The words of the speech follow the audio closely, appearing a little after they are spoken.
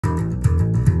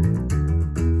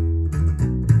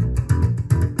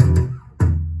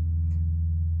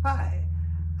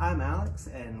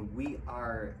Alex, and we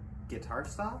are Guitar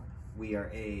Stop. We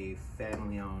are a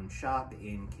family-owned shop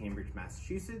in Cambridge,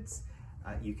 Massachusetts.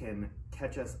 You can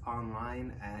catch us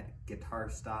online at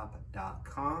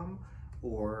guitarstop.com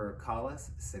or call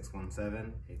us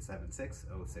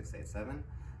 617-876-0687.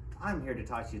 I'm here to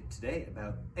talk to you today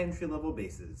about entry-level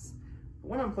basses.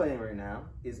 What I'm playing right now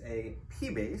is a P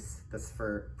bass, that's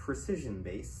for precision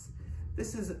bass.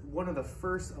 This is one of the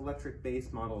first electric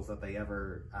bass models that they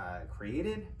ever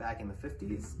created back in the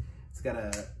 50s. It's got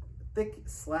a thick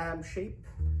slab shape,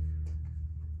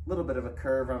 a little bit of a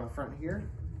curve on the front here.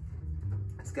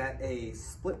 It's got a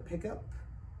split pickup.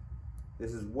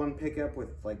 This is one pickup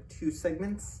with like 2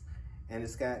 segments, and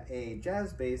it's got a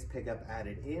jazz bass pickup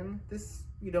added in. This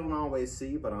you don't always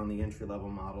see, but on the entry-level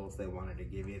models, they wanted to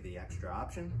give you the extra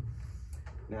option.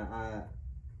 Now,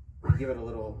 I'll give it a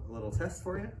little test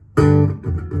for you.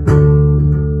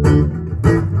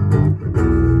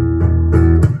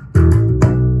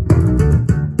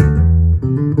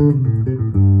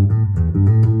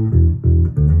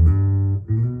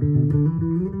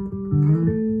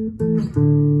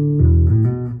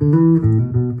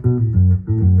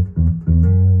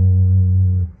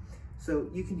 So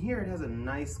you can hear it has a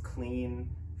nice, clean,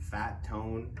 fat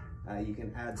tone. You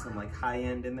can add some like high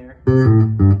end in there,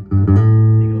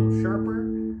 make it a little sharper.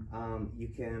 You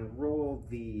can roll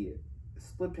the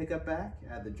split pickup back,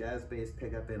 add the jazz bass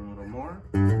pickup in a little more.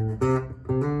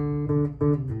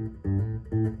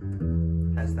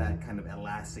 Has that kind of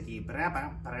elasticy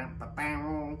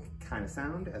kind of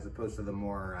sound, as opposed to the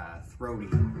more throaty.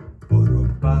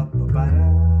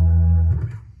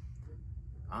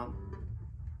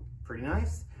 Pretty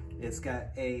nice. It's got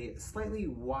a slightly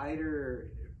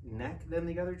wider neck than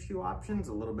the other 2 options,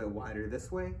 a little bit wider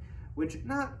this way, which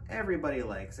not everybody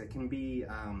likes. It can be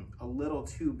a little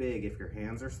too big if your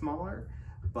hands are smaller,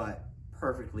 but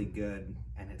perfectly good,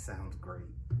 and it sounds great.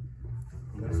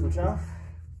 I'm gonna switch off.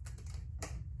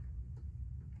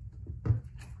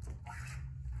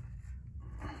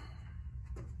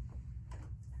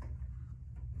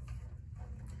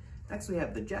 Next we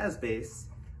have the jazz bass,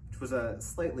 which was a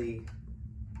slightly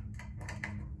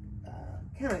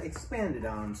kind of expanded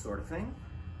on sort of thing.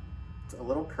 It's a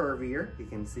little curvier. You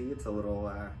can see it's a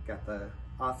little, got the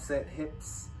offset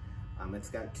hips.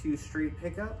 It's got 2 straight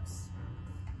pickups,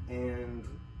 and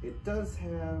it does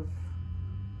have,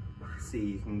 let's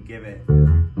see, you can give it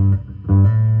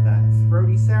that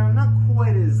throaty sound, not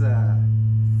quite as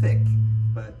thick,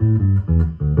 but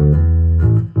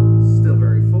still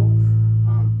very full.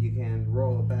 You can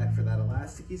roll it back for that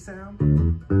elasticy sound.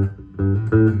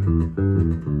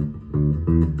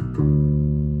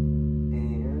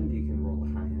 And you can roll the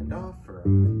high end off for the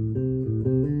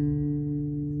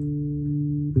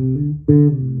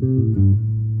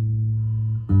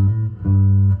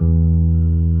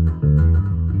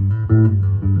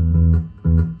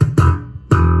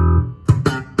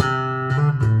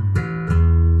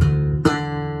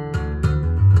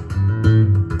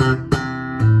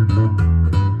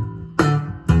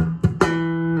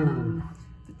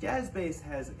jazz bass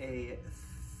has a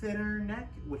thinner neck,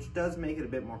 which does make it a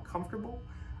bit more comfortable.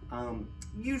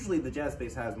 Usually the jazz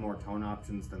bass has more tone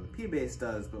options than the P bass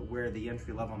does, but where the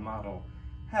entry-level model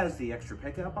has the extra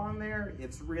pickup on there,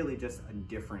 it's really just a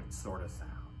different sort of sound.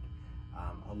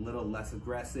 A little less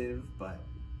aggressive, but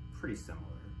pretty similar.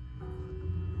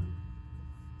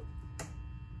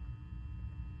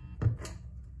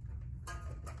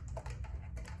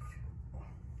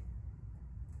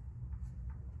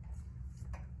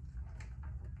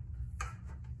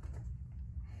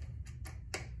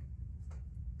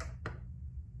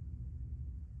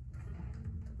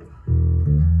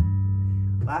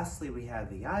 Lastly, we have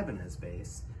the Ibanez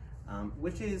bass,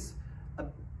 which is a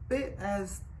bit I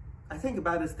think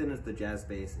about as thin as the jazz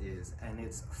bass is, and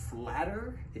it's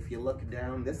flatter if you look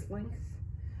down this length,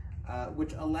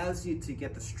 which allows you to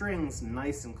get the strings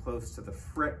nice and close to the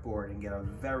fretboard and get a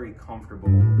very comfortable,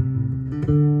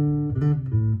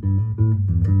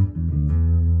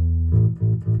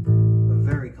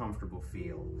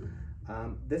 feel.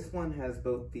 This one has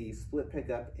both the split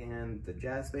pickup and the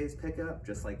jazz bass pickup,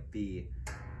 just like the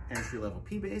entry-level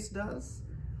P bass does.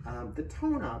 The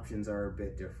tone options are a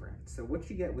bit different. So what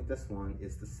you get with this one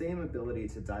is the same ability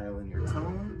to dial in your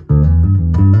tone.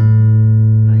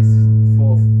 Nice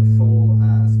full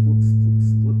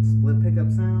split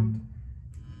pickup sound.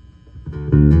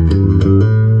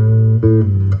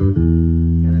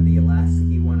 Kind of the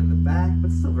elasticy one in the back,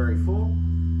 but still very full.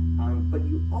 But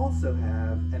you also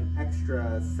have an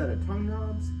extra set of tone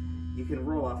knobs. You can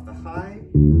roll off the high.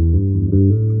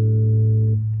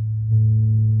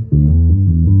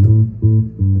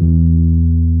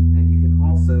 And you can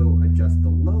also adjust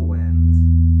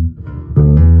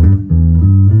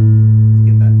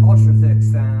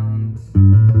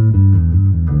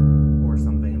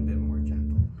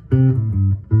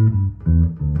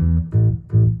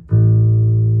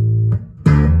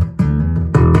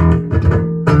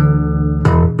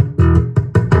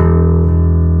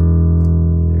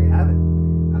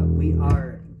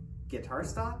Guitar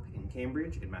Stop in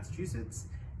Cambridge in Massachusetts,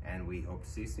 and we hope to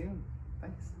see you soon.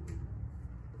 Thanks.